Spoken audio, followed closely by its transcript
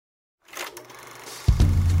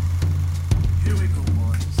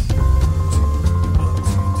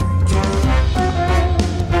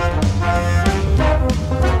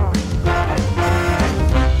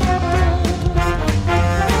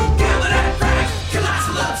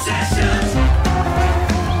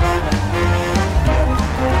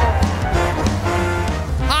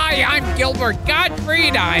Gilbert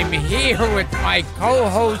Gottfried. I'm here with my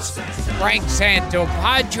co-host, Frank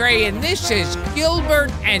Santopadre, and this is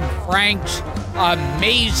Gilbert and Frank's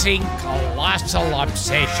Amazing Colossal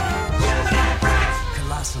Obsessions.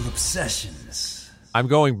 Colossal Obsessions. I'm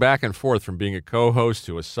going back and forth from being a co-host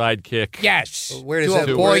to a sidekick. Yes. Where does to that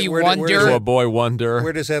a boy where wonder. To a boy wonder.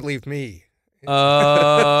 Where does that leave me?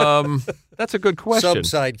 That's a good question.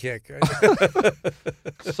 Sub-sidekick.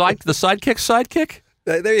 The sidekick?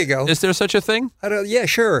 There you go. Is there such a thing? Yeah,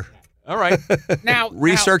 sure. All right. Now,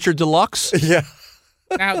 Researcher Deluxe? Yeah.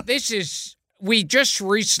 Now, this is, we just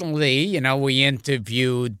recently, we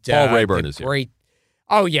interviewed Paul Rayburn is great.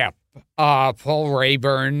 Oh, yeah. Paul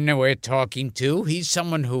Rayburn, we're talking to. He's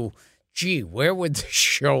someone who, gee, where would the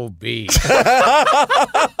show be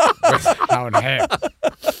without him?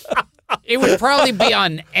 It would probably be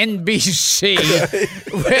on NBC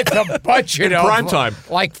with a budget of prime time.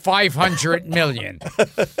 Like $500 million.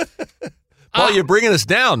 Paul, you're bringing us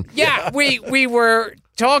down. Yeah, we were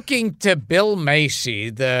talking to Bill Macy,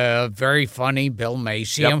 the very funny Bill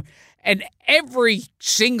Macy, Yep. and every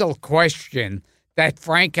single question that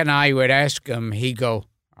Frank and I would ask him, he'd go,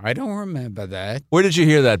 I don't remember that. Where did you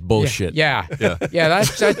hear that bullshit? Yeah,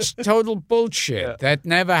 that's total bullshit. Yeah. That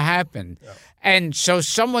never happened. Yeah. And so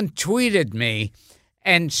someone tweeted me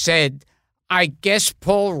and said, I guess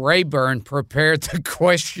Paul Rayburn prepared the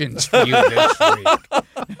questions for you this week.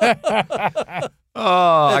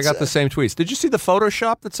 I got the same tweets. Did you see the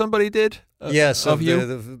Photoshop that somebody did? Yes, of you?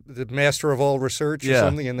 The master of all research or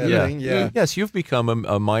something in that thing. Yeah. Yes, you've become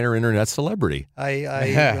a minor internet celebrity.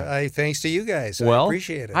 I thanks to you guys. Well, I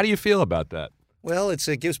appreciate it. How do you feel about that? Well, it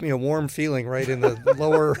gives me a warm feeling right in the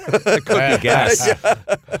lower. It could be gas. Yeah.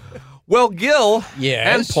 Well, Gil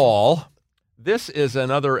and Paul, this is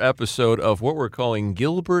another episode of what we're calling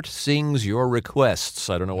Gilbert Sings Your Requests.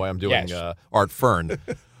 I don't know why I'm doing Art Fern.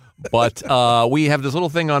 But we have this little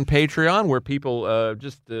thing on Patreon where people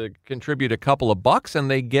just contribute a couple of bucks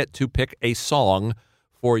and they get to pick a song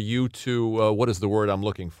for you to, what is the word I'm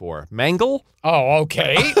looking for? Mangle? Oh,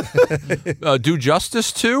 okay. Do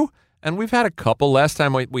justice to. And we've had a couple. Last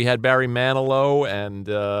time we had Barry Manilow and,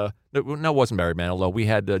 no, it wasn't Barry Manilow. We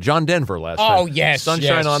had John Denver last time. Oh, yes.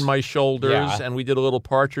 Sunshine on My Shoulders. Yeah. And we did a little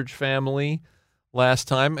Partridge Family last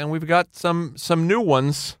time. And we've got some new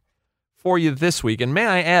ones for you this week. And may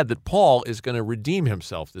I add that Paul is going to redeem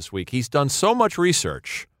himself this week. He's done so much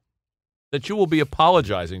research that you will be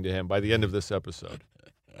apologizing to him by the end of this episode.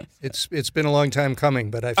 It's been a long time coming,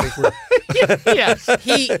 but I think we're... Yes.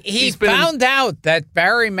 He found out that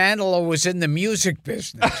Barry Manilow was in the music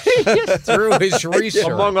business through his research.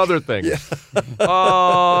 Among other things.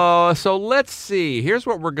 Yeah. So let's see. Here's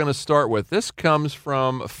what we're going to start with. This comes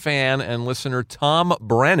from fan and listener Tom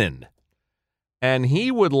Brennan. And he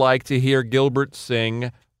would like to hear Gilbert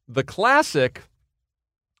sing the classic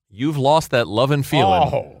You've Lost That Lovin'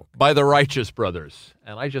 Feelin' by the Righteous Brothers.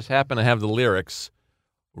 And I just happen to have the lyrics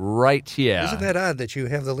right here. Isn't that odd that you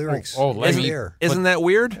have the lyrics there? Isn't that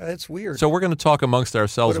weird? It's weird. So we're going to talk amongst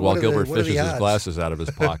ourselves while Gilbert fishes his odds? glasses out of his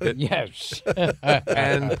pocket. Yes.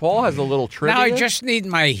 And Paul has a little trivia. Now I just need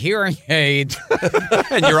my hearing aid.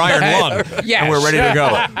 And your iron lung. Yes. And we're ready to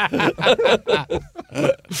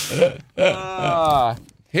go.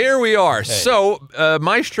 Here we are. Hey. So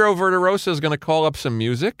Maestro Verderosa is going to call up some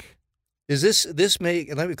music. Is this may,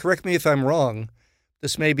 correct me if I'm wrong,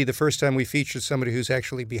 this may be the first time we featured somebody who's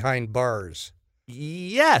actually behind bars.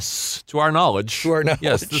 Yes, to our knowledge.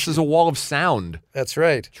 Yes, this is a Wall of Sound. That's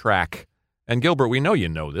right. Track. And Gilbert, we know you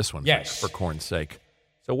know this one. Yes. For corn's sake.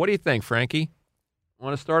 So what do you think, Frankie?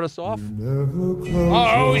 Want to start us off?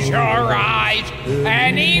 Close your eyes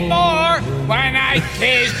anymore when I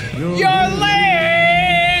kiss your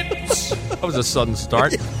lips. That was a sudden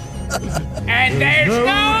start. And there's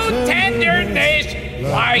no tenderness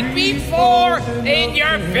like before in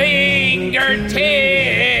your fingertips.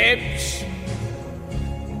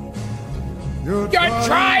 You're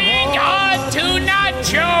trying hard to not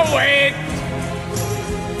show it.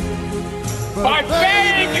 But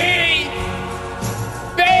baby,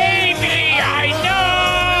 I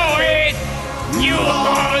know it. You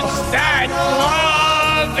lost that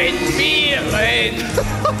love and feeling.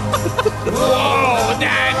 Oh,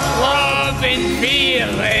 that love and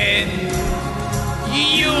feeling.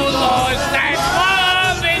 You lost that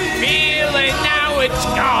love and feeling. Now it's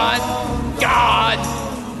gone.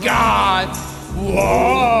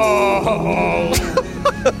 Whoa.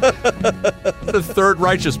 The third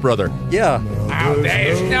righteous brother. Yeah. Now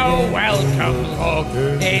there's no welcome look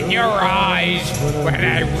in your eyes when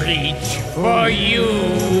I reach for you.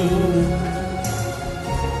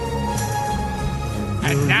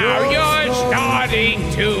 And now you're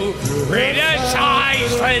starting to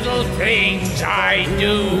criticize little things I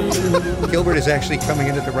do. Gilbert is actually coming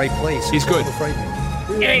in at the right place. He's good.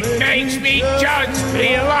 It makes me just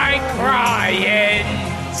feel like crying.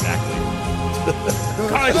 Exactly.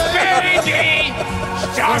 'Cause baby,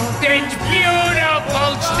 something's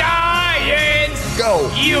beautiful's dying.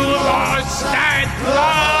 Go. You lost that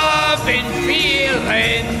love and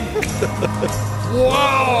feeling.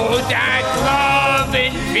 Whoa, that love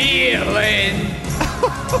and feeling.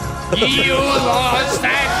 You lost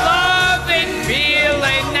that love and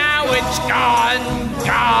feeling. Now it's gone,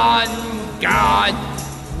 gone, gone.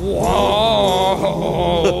 Whoa.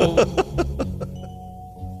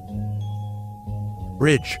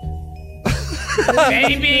 Bridge.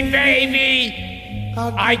 Baby, baby,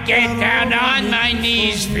 I get down on my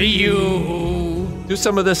knees for you. Do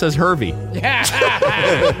some of this as Hervey.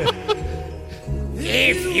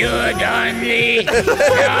 If you'd only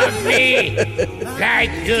love me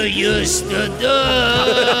like you used to do.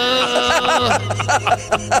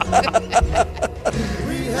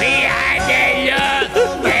 We had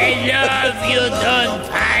a love you don't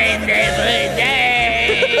find every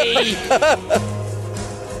day.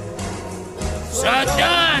 So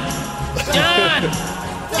don't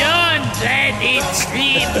let it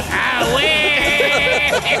slip away.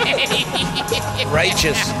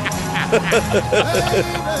 Righteous.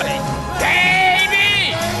 Baby!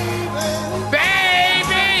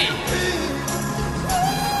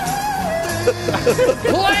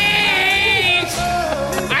 Please!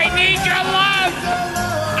 I need your love!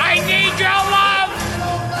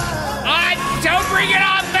 Don't bring it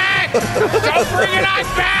on back! Don't bring it on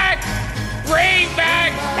back! Bring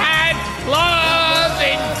back that love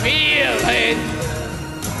and feeling.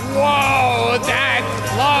 Whoa, that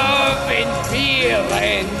love and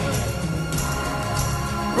feeling.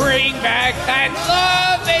 Bring back that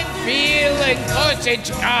love and feeling, 'cause it's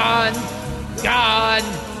gone, gone,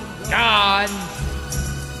 gone.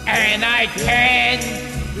 And I can't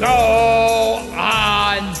go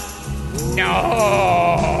on.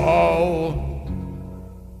 No.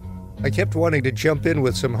 I kept wanting to jump in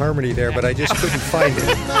with some harmony there, but I just couldn't find it.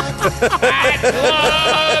 That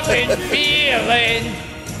love and feeling.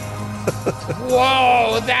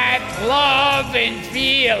 Whoa, that love and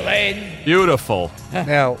feeling. Beautiful.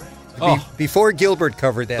 Now, before Gilbert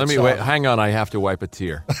covered that song, Wait. Hang on. I have to wipe a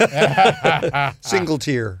tear. single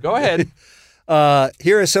tear. Go ahead.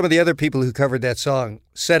 Here are some of the other people who covered that song,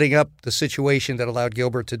 setting up the situation that allowed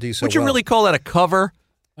Gilbert to do so Would you well. really call that a cover?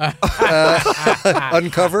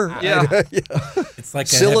 Uncover? Yeah. It's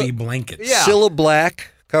like a heavy blanket. Yeah. Cilla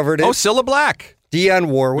Black covered it. Oh, Cilla Black. Dionne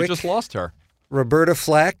We Warwick. just lost her. Roberta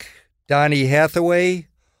Flack, Donny Hathaway,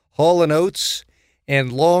 Hall & Oates,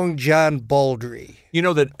 and Long John Baldry. You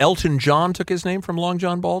know that Elton John took his name from Long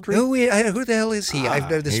John Baldry? Who the hell is he? I've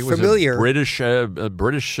never this He was familiar. a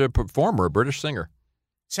British performer, a British singer.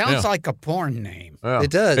 Sounds like a porn name. Yeah. It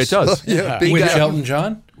does. It does. Yeah, big Which guy. Elton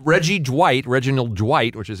John? Reginald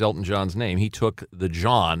Dwight, which is Elton John's name, he took the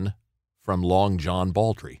John from Long John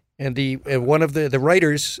Baldry. And one of the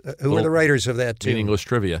writers, who were the writers of that In too? English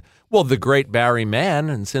trivia. Well, the great Barry Mann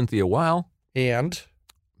and Cynthia Weil. And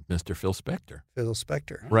Mr. Phil Spector. Phil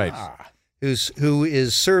Spector. Right. Who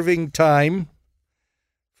is serving time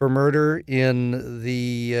for murder in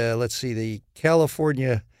the the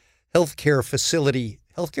California healthcare facility.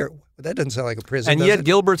 Healthcare, that doesn't sound like a prison. And does yet it?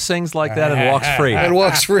 Gilbert sings like that and walks free. And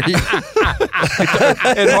walks free.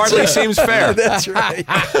 It hardly seems fair. That's right.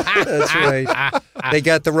 That's right. They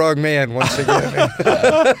got the wrong man once again.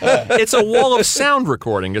 It's a wall of sound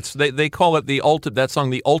recording. They call it that song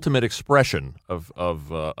the ultimate expression of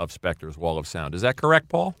Spector's wall of sound. Is that correct,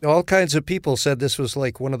 Paul? All kinds of people said this was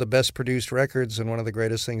like one of the best produced records and one of the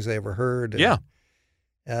greatest things they ever heard. Yeah.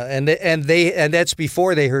 And that's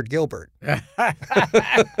before they heard Gilbert.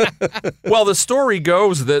 Well, the story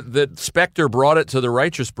goes that Spector brought it to the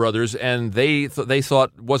Righteous Brothers, and they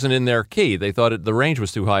thought it wasn't in their key. They thought the range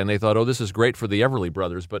was too high, and they thought, oh, this is great for the Everly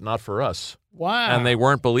Brothers, but not for us. Wow. And they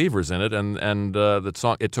weren't believers in it, and the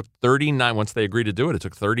song, it took 39, once they agreed to do it, it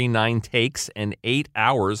took 39 takes and 8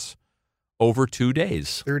 hours over 2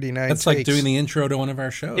 days. 39 That's takes. like doing the intro to one of our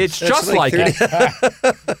shows. It's That's just like it.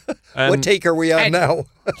 What take are we on And- now?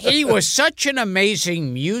 He was such an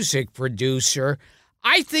amazing music producer.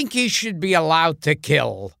 I think he should be allowed to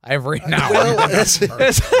kill every now and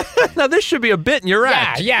then. Now, this should be a bit in your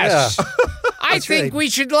act. Yes. I think right. we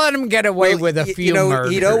should let him get away with a few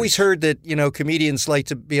murders. He'd always heard that, comedians like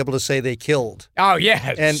to be able to say they killed. Oh,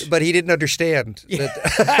 yes. But he didn't understand.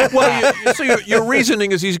 That, Well, your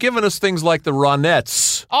reasoning is he's given us things like the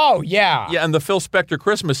Ronettes. Oh, yeah. Yeah, and the Phil Spector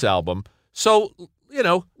Christmas album. So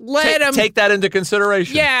let him take that into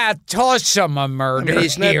consideration. Yeah, toss him a murder.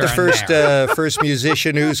 He's not the first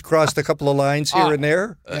musician who's crossed a couple of lines here and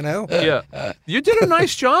there, Yeah, you did a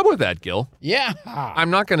nice job with that, Gil. Yeah, I'm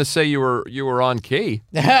not going to say you were on key,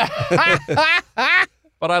 but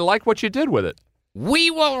I like what you did with it.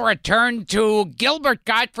 We will return to Gilbert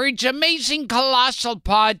Gottfried's Amazing Colossal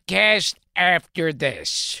Podcast after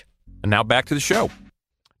this. And now back to the show.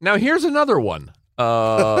 Now here's another one.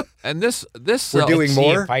 And this we're doing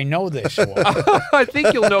more. See if I know this one. I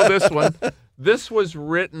think you'll know this one. This was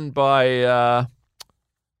written by.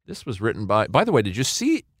 By the way, did you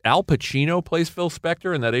see Al Pacino plays Phil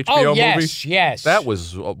Spector in that HBO movie? Yes. That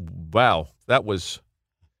was wow. That was.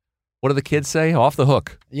 What do the kids say? Off the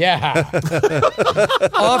hook. Yeah.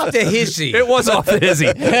 Off the hizzy. It was off the hizzy.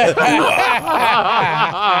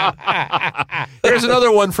 Here's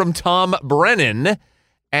another one from Tom Brennan.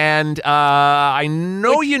 And I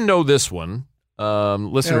know you know this one,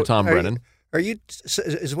 listener Tom Brennan. Let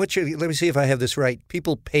me see if I have this right.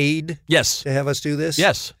 People paid to have us do this?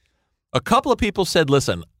 Yes. A couple of people said,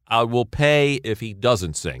 listen, I will pay if he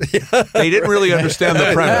doesn't sing. They didn't really understand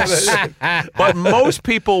the premise. But most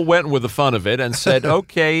people went with the fun of it and said,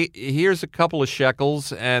 okay, here's a couple of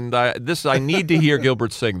shekels, and I need to hear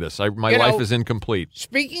Gilbert sing this. My life is incomplete.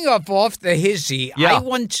 Speaking of off the hizzy,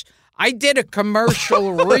 I did a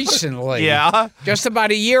commercial recently. Yeah? Just about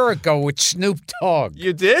a year ago with Snoop Dogg.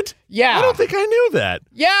 You did? Yeah. I don't think I knew that.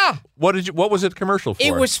 Yeah. What was it commercial for?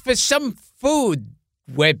 It was for some food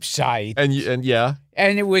website. And yeah?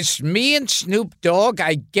 And it was me and Snoop Dogg,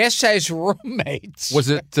 I guess, as roommates. Was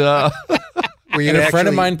it... Were you and a friend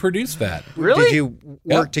of mine produced that. Really? Did you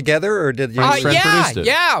work together, or did your friend produce it?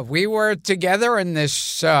 Yeah, we were together in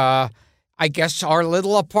this... I guess our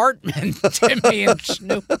little apartment, Timmy and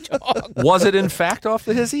Snoop Dogg. Was it in fact off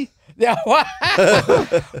the hizzy? Yeah. Well,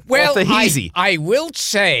 off the hizzy. I will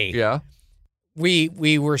say, yeah,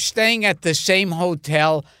 we were staying at the same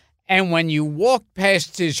hotel, and when you walk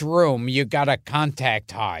past his room, you got a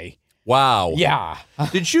contact high. Wow. Yeah.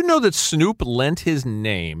 Did you know that Snoop lent his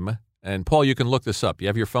name, and Paul, you can look this up. You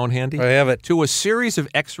have your phone handy? I have it. To a series of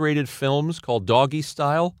X-rated films called Doggy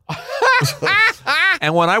Style.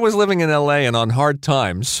 And when I was living in L.A. and on hard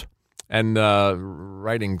times and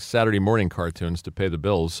writing Saturday morning cartoons to pay the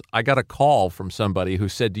bills, I got a call from somebody who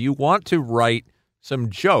said, do you want to write some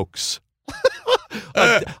jokes?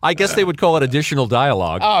 I guess they would call it additional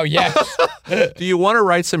dialogue. Oh, yes. Do you want to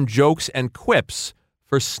write some jokes and quips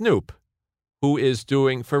for Snoop, who is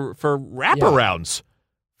doing for wraparounds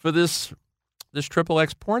for this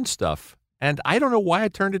XXX porn stuff? And I don't know why I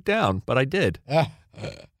turned it down, but I did.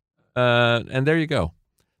 And there you go.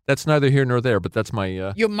 That's neither here nor there, but that's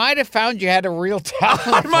my... You might have found you had a real talent.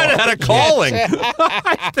 I might have had a calling.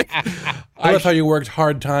 I love how you worked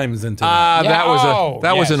hard times into that.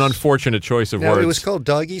 That was an unfortunate choice of words. It was called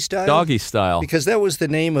Doggy Style? Doggy Style. Because that was the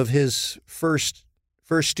name of his first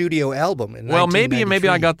studio album in 1993. Maybe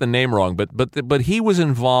I got the name wrong, but he was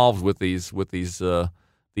involved with these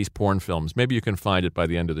porn films. Maybe you can find it by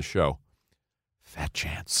the end of the show. Fat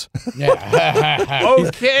chance. Yeah.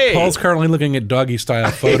 Okay. Paul's currently looking at Doggy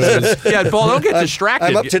Style photos. Yeah, Paul, don't get distracted.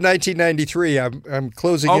 I'm up to 1993. I'm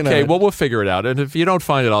closing in on it. Okay, well, we'll figure it out. And if you don't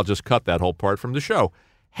find it, I'll just cut that whole part from the show.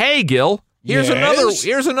 Hey, Gil, here's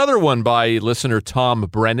another one by listener Tom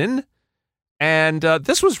Brennan. And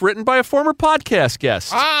this was written by a former podcast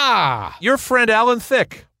guest. Your friend Alan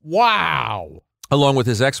Thicke. Wow. Along with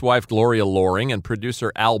his ex-wife Gloria Loring and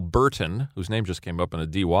producer Al Burton, whose name just came up in a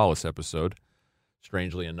Dee Wallace episode.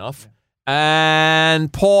 Strangely enough.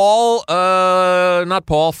 And Frank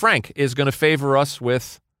is going to favor us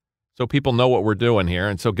with, so people know what we're doing here,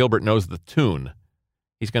 and so Gilbert knows the tune.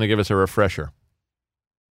 He's going to give us a refresher.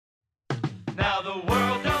 Now the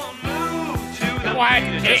world don't move to the What?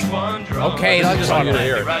 beat of just one drum. Okay, let's talk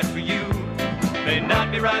May about not be right for you, may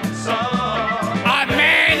not be right for some. A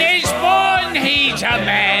man is born, he's a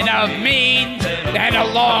man of means. Then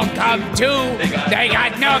along come two, they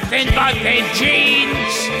got nothing but their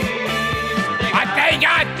jeans. But they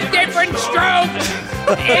got different strokes.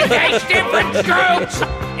 It takes different strokes.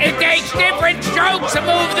 It takes different strokes to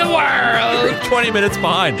move the world. 20 minutes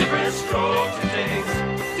behind. Different strokes it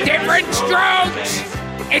takes. Different strokes.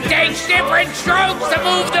 It takes different strokes to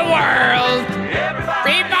move the world.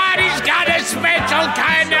 Everybody's got a special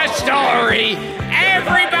kind of story.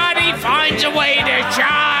 Everybody finds a way to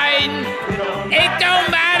shine. It don't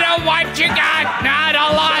matter what you got, not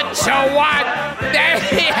a lot, so what?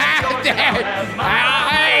 They have their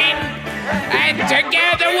line. And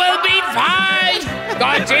together we'll be fine.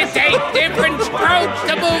 Cause it takes different strokes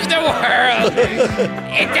to move the world.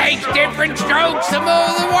 It takes different strokes to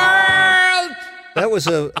move the world. That was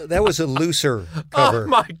a looser cover. Oh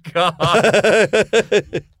my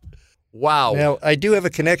God! Wow. Now I do have a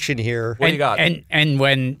connection here. What do you got? And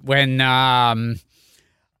when Alan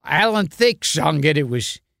Thicke sung it, it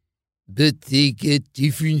was, but they get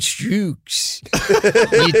different strokes.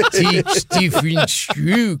 It takes different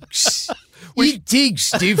strokes. It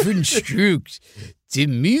takes different strokes to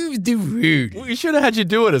move the road. We should have had you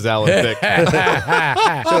do it as Alan Thicke.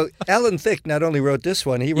 So Alan Thicke not only wrote this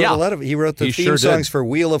one, he wrote a lot of. He wrote the theme songs for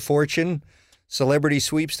Wheel of Fortune, Celebrity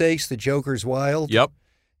Sweepstakes, The Joker's Wild. Yep.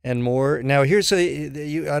 And more. Now, here's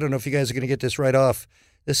I don't know if you guys are going to get this right off.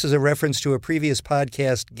 This is a reference to a previous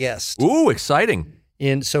podcast guest. Ooh, exciting.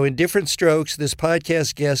 In Different Strokes, this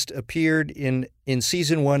podcast guest appeared in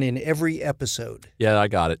season 1 in every episode. Yeah, I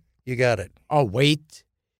got it. You got it. Oh, wait.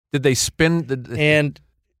 Did they spin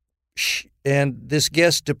And this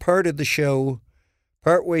guest departed the show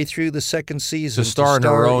partway through the second season to star in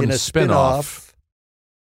her own spin-off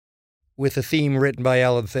with a theme written by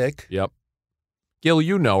Alan Thicke. Yep. Gil,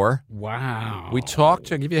 you know her. Wow. I'll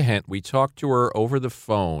give you a hint. We talked to her over the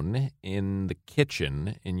phone in the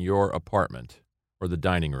kitchen in your apartment, or the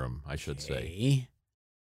dining room, I should say.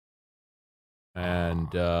 And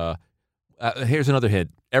here's another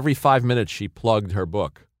hint. Every 5 minutes, she plugged her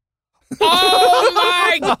book. Oh,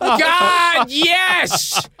 my God,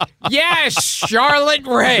 yes! Yes, Charlotte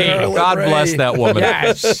Ray. God bless that woman.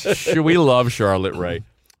 Yes. We love Charlotte Ray.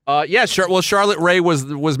 Charlotte Ray was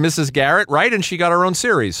Mrs. Garrett, right? And she got her own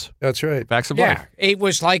series. That's right. Facts of Yeah, Life. it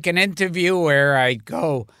was like an interview where I'd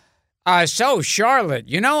go, so Charlotte,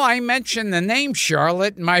 I mentioned the name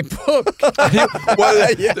Charlotte in my book.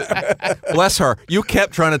 Bless her. You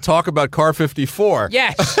kept trying to talk about Car 54.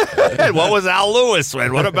 Yes. And what was Al Lewis?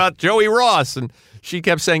 And what about Joey Ross? And she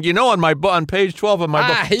kept saying, on page 12 of my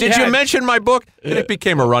book, did you mention my book? And it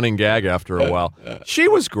became a running gag after a while. She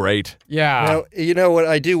was great. Yeah. Now, you know what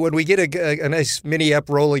I do when we get a nice mini ep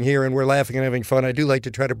rolling here and we're laughing and having fun, I do like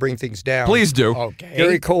to try to bring things down. Please do. Okay.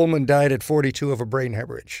 Gary Coleman died at 42 of a brain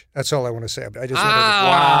hemorrhage. That's all I want to say. I just want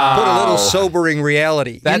to put a little sobering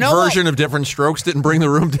reality. That version of Different Strokes didn't bring the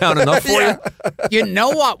room down enough for you? You know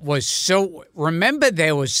what was so... Remember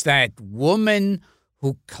there was that woman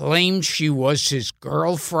who claimed she was his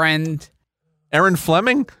girlfriend? Erin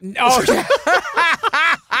Fleming? Oh,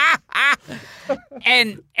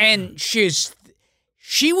 and she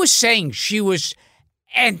was saying she was,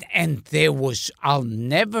 and there was, I'll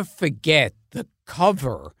never forget, the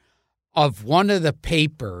cover of one of the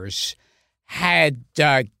papers had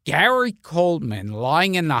Gary Coleman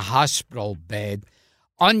lying in the hospital bed,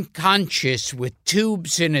 unconscious with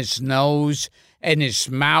tubes in his nose and his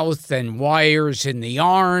mouth and wires in the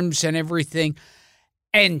arms and everything.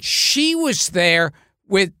 And she was there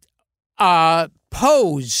with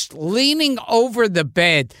posed, leaning over the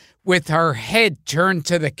bed with her head turned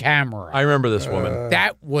to the camera. I remember this woman.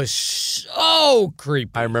 That was so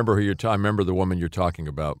creepy. I remember I remember the woman you're talking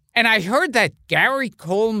about. And I heard that Gary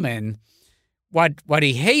Coleman, what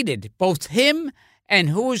he hated, both him and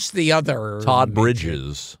who was the other? Todd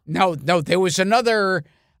Bridges. No, there was another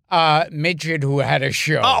midget who had a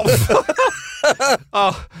show.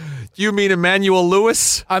 Oh, you mean Emmanuel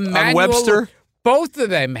Lewis on Webster? Both of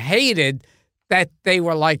them hated that they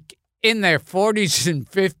were like in their 40s and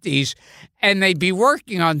 50s and they'd be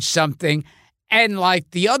working on something and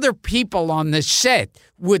like the other people on the set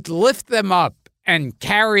would lift them up and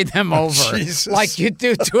carry them over like you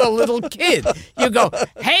do to a little kid. You go,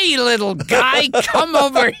 hey, little guy, come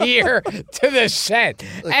over here to the set.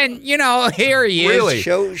 And, here he is. Really?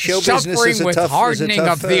 Show suffering with hardening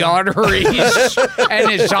of the arteries and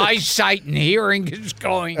his eyesight and hearing is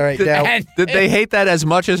going. All right, now, did they hate that as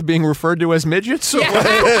much as being referred to as midgets? So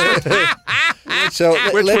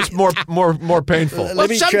which was more painful?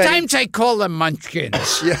 Sometimes I call them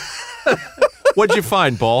munchkins. Yeah. What'd you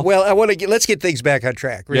find, Paul? Well, let's get things back on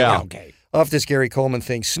track. Really. Yeah. Okay. Off this Gary Coleman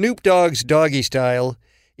thing. Snoop Dogg's Doggy Style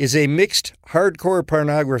is a mixed hardcore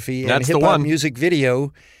pornography and hip-hop music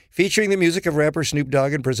video featuring the music of rapper Snoop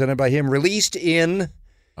Dogg and presented by him, released in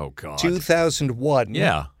 2001.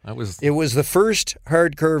 Yeah. It was the first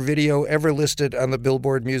hardcore video ever listed on the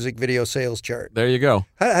Billboard Music Video Sales chart. There you go.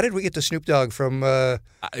 How did we get to Snoop Dogg from...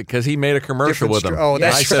 Because he made a commercial with him. Oh,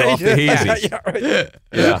 that's I said right. off the hazy.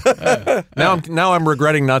 Yeah. Now I'm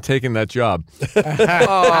regretting not taking that job.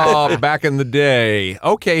 Oh, back in the day.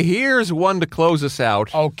 Okay, here's one to close us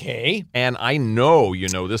out. Okay. And I know you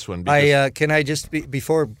know this one. Because Can I just,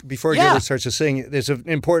 before Gilbert starts to sing, there's an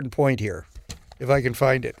important point here. If I can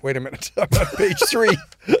find it. Wait a minute. I'm on page 3.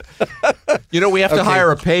 We have to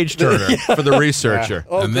hire a page turner for the researcher.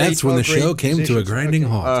 And that's when the show came to a grinding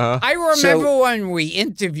halt. I remember when we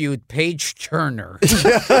interviewed Paige Turner.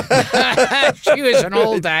 She was an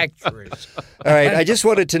old actress. All right, I just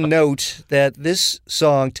wanted to note that this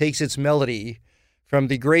song takes its melody from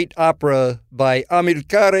the great opera by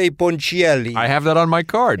Amilcare Ponchielli. I have that on my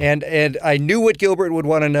card. And I knew what Gilbert would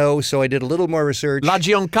want to know, so I did a little more research. La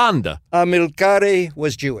Gioconda. Amilcare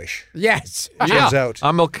was Jewish. Yes. Turns out.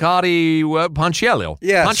 Amilcare Ponchielli.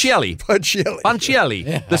 Yes. Pancielli.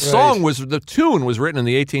 Yeah. The tune was written in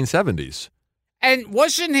the 1870s. And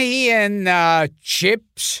wasn't he in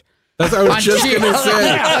Chips? That's what I was just going to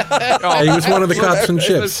say. He was one of the cops in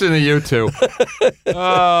Chips. Listen to you two.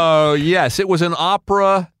 Oh, yes. It was an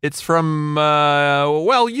opera. It's from,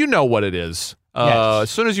 you know what it is. As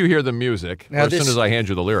soon as you hear the music, or as soon as I hand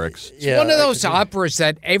you the lyrics. It's one of those operas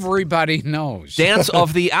that everybody knows. Dance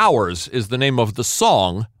of the Hours is the name of the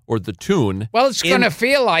song or the tune. Well, it's going to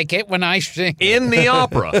feel like it when I sing. In the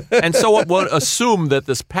opera. And so it would assume that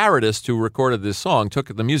this parodist who recorded this song took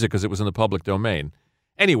the music because it was in the public domain.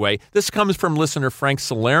 Anyway, this comes from listener Frank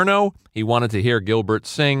Salerno. He wanted to hear Gilbert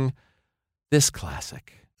sing this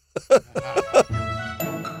classic.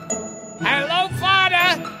 Hello,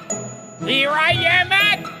 Father. Here I am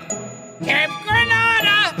at Camp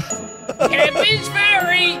Granada. Camp is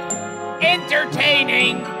very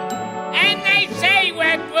entertaining. And they say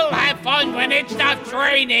we'll have fun when it stops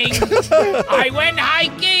raining. I went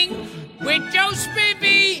hiking with Joe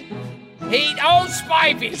Spivey.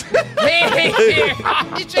 Spivey.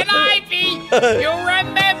 It's an Ivy. You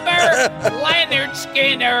remember Leonard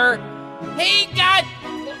Skinner. He got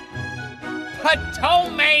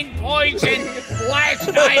ptomaine poison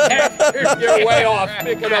last night after. You're way off.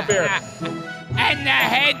 Pick it up here. And the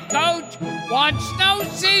head coach wants no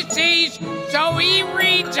sissies, so he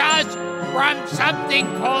reads us from something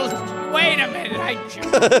called, wait a minute,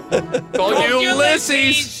 Called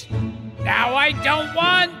Ulysses. Now I don't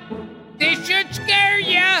want this should scare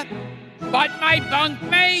ya, but my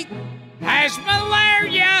bunkmate has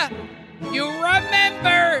malaria. You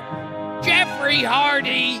remember Jeffrey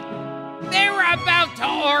Hardy? They're about to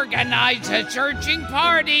organize a searching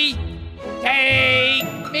party. Take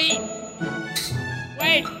me.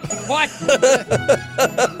 Wait, what?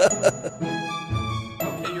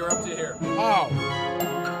 Okay, you're up to here. Oh.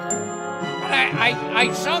 But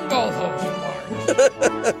I sung all those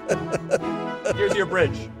parts. Here's your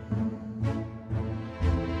bridge.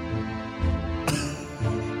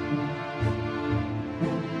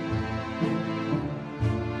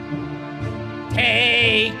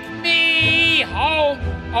 Take me home,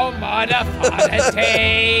 oh mother, father,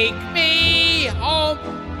 take me home.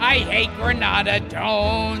 I hate Granada,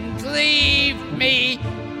 don't leave me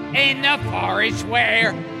in the forest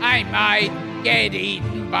where I might get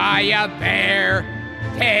eaten by a bear.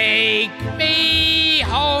 Take me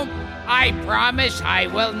home, I promise I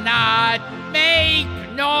will not make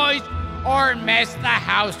noise or mess the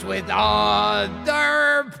house with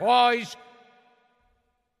other boys.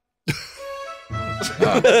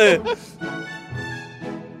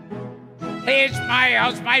 Here's my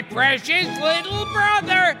house, my precious little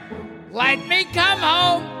brother. Let me come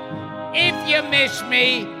home. If you miss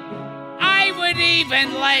me, I would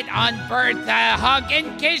even let Aunt Bertha hug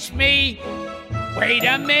and kiss me. Wait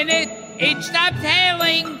a minute, it stopped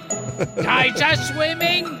hailing. Guys are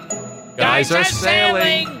swimming. Guys are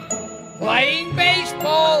sailing. Playing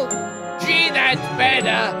baseball. Gee, that's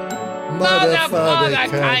better. Mother,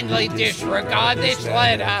 kindly disregard this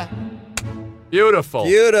letter. Beautiful.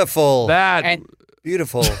 Beautiful.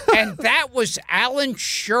 Beautiful. And that was Alan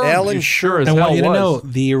Sherman. Alan Sherman. I want you to know,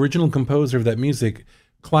 the original composer of that music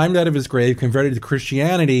climbed out of his grave, converted to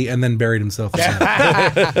Christianity, and then buried himself.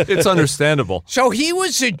 It's understandable. So he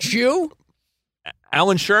was a Jew?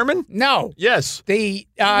 Alan Sherman? No. Yes.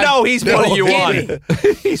 No, he's putting you on.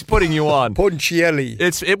 He's putting you on. Ponchielli.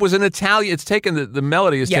 It was an Italian. It's taken the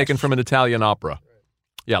melody is taken from an Italian opera.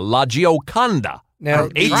 Yeah, La Gioconda. Now,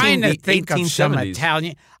 trying to think of some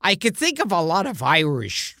Italian. I could think of a lot of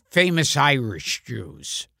famous Irish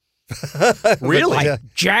Jews. Really? Like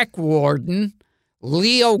Jack Warden,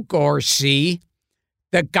 Leo Gorcey,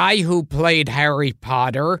 the guy who played Harry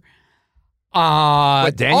Potter.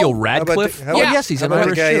 Daniel Radcliffe? Yes, he's an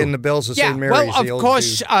Irish guy Jew. in the Bells of St. Mary's. Well, of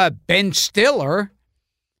course, Ben Stiller.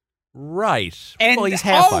 Right. And, well, he's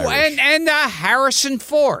half Irish. And Harrison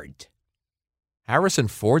Ford. Harrison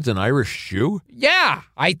Ford's an Irish Jew? Yeah,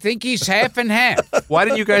 I think he's half and half. Why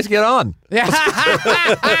didn't you guys get on?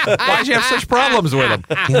 Why'd you have such problems with him?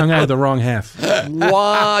 He hung out with the wrong half.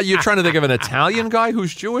 Why? You're trying to think of an Italian guy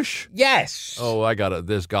who's Jewish? Yes. Oh,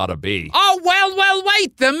 there's gotta be. Oh, well,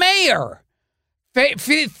 wait, the mayor.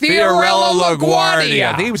 Fiorello Fiorello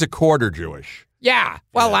LaGuardia. I think he was a quarter Jewish. Yeah,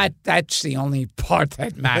 well, that's the only part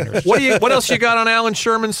that matters. What else you got on Alan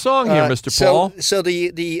Sherman's song here, Mr. Paul? So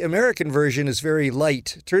the American version is very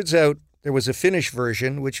light. Turns out there was a Finnish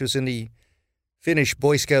version, which was in the Finnish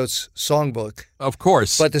Boy Scouts songbook. Of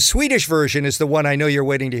course. But the Swedish version is the one I know you're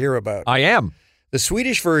waiting to hear about. I am. The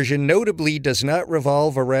Swedish version notably does not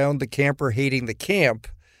revolve around the camper hating the camp,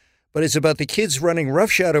 but it's about the kids running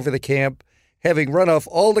roughshod over the camp, having run off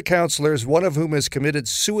all the counselors, one of whom has committed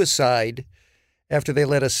suicide after they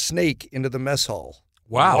let a snake into the mess hall.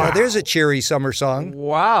 Wow. Now, there's a cheery summer song.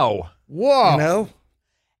 Wow. Whoa. You know?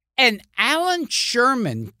 And Alan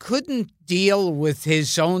Sherman couldn't deal with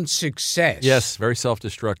his own success. Yes, very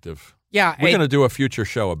self-destructive. Yeah. We're going to do a future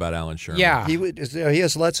show about Alan Sherman. Yeah. He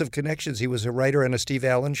has lots of connections. He was a writer on a Steve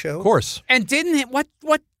Allen show. Of course. And didn't he,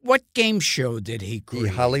 what game show did he create?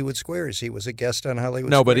 The Hollywood Squares. He was a guest on Hollywood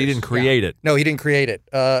Squares. No, but he didn't create it. No, he didn't create it.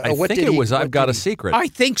 I think it was I've Got a Secret. I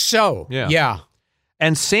think so. Yeah.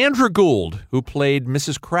 And Sandra Gould, who played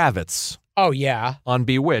Mrs. Kravitz Oh, yeah. on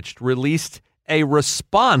Bewitched, released a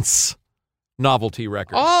response novelty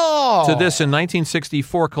record Oh. to this in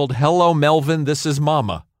 1964 called Hello, Melvin, This Is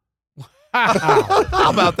Mama. How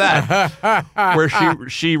about that? Where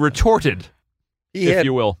she retorted, if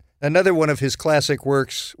you will. Another one of his classic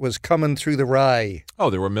works was Comin' Through the Rye. Oh,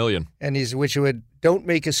 there were a million. And which would, don't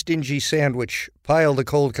make a stingy sandwich, pile the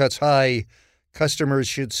cold cuts high, customers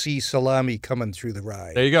should see salami coming through the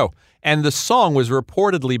rye. There you go. And the song was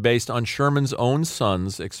reportedly based on Sherman's own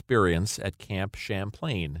son's experience at Camp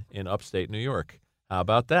Champlain in upstate New York. How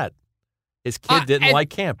about that? His kid didn't like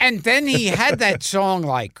camp. And then he had that song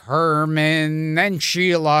like Herman and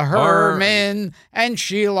Sheila Herman and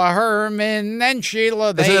Sheila Herman and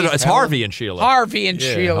Sheila. It's Harvey and Sheila. Harvey and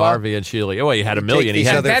Sheila. Harvey and Sheila. Oh, he had a million.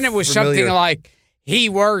 And then it was something like, he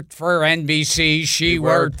worked for NBC, she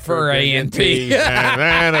worked for A&P.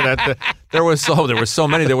 There was so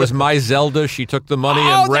many. There was My Zelda. She took the money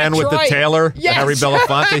and ran with the tailor. Yes. The Harry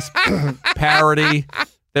Belafonte parody.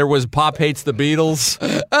 There was Pop Hates the Beatles.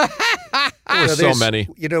 There were so many.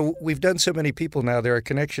 You know, we've done so many people now. There are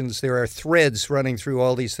connections. There are threads running through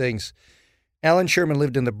all these things. Alan Sherman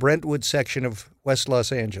lived in the Brentwood section of West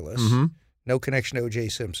Los Angeles. Mm-hmm. No connection to O.J.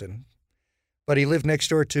 Simpson. But he lived next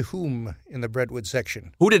door to whom in the Brentwood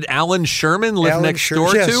section? Who did Alan Sherman live next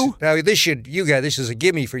door to? Now, this is a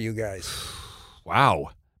gimme for you guys.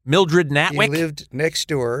 Wow. Mildred Natwick? He lived next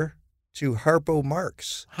door to Harpo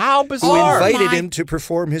Marx. How bizarre. Who invited him to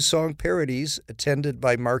perform his song parodies, attended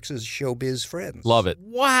by Marx's showbiz friends. Love it.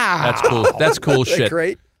 Wow. That's cool. That's cool shit.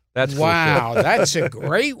 Great. That's wow, cool. That's a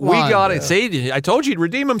great one. We got it. See, I told you he'd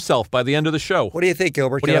redeem himself by the end of the show. What do you think,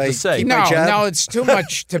 Gilbert? What do you have to say? No, it's too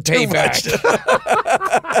much to pay back.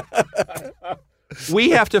 We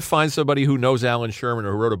have to find somebody who knows Alan Sherman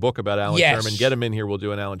or who wrote a book about Alan Sherman. Get him in here. We'll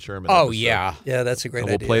do an Alan Sherman episode. Yeah. Yeah, that's a great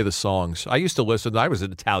idea. We'll play the songs. I used to listen. I was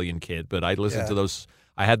an Italian kid, but I listened to those.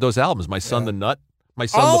 I had those albums. My Son the Nut. My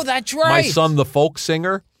Son that's right. My Son the Folk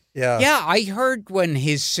Singer. Yeah. Yeah, I heard when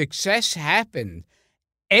his success happened,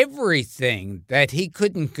 everything that he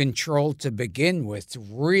couldn't control to begin with,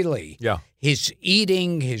 really. Yeah. His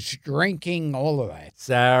eating, his drinking, all of that.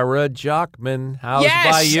 Sarah Jockman, how's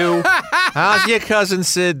by you? How's your cousin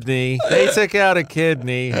Sidney? They took out a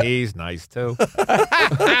kidney. He's nice too.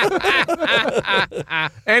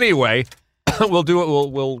 Anyway, we'll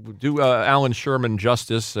do Alan Sherman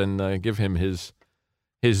justice and give him his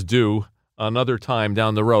due another time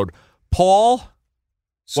down the road. Paul,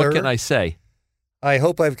 Sir? What can I say? I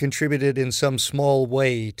hope I've contributed in some small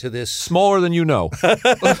way to this. Smaller than you know.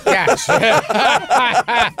 Yes.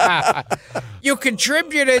 You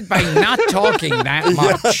contributed by not talking that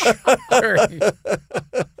much.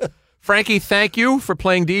 Frankie, thank you for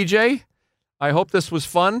playing DJ. I hope this was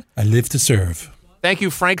fun. I live to serve. Thank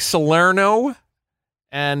you, Frank Salerno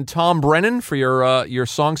and Tom Brennan, for your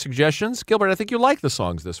song suggestions. Gilbert, I think you liked the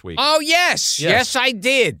songs this week. Oh, yes, I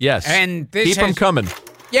did. Yes. And this Keep them coming.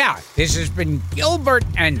 Yeah, this has been Gilbert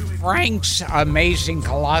and Frank's Amazing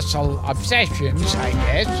Colossal Obsessions, I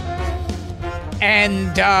guess.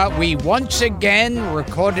 And we once again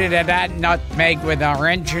recorded it at Nutmeg with our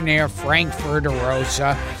engineer, Frank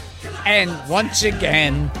Verderosa. And once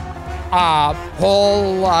again,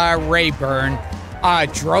 Paul Rayburn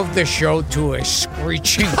drove the show to a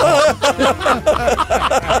screeching halt.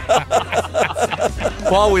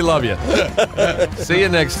 Paul, we love you. See you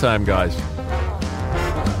next time, guys.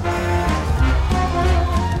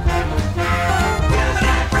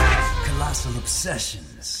 Colossal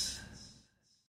Obsessions.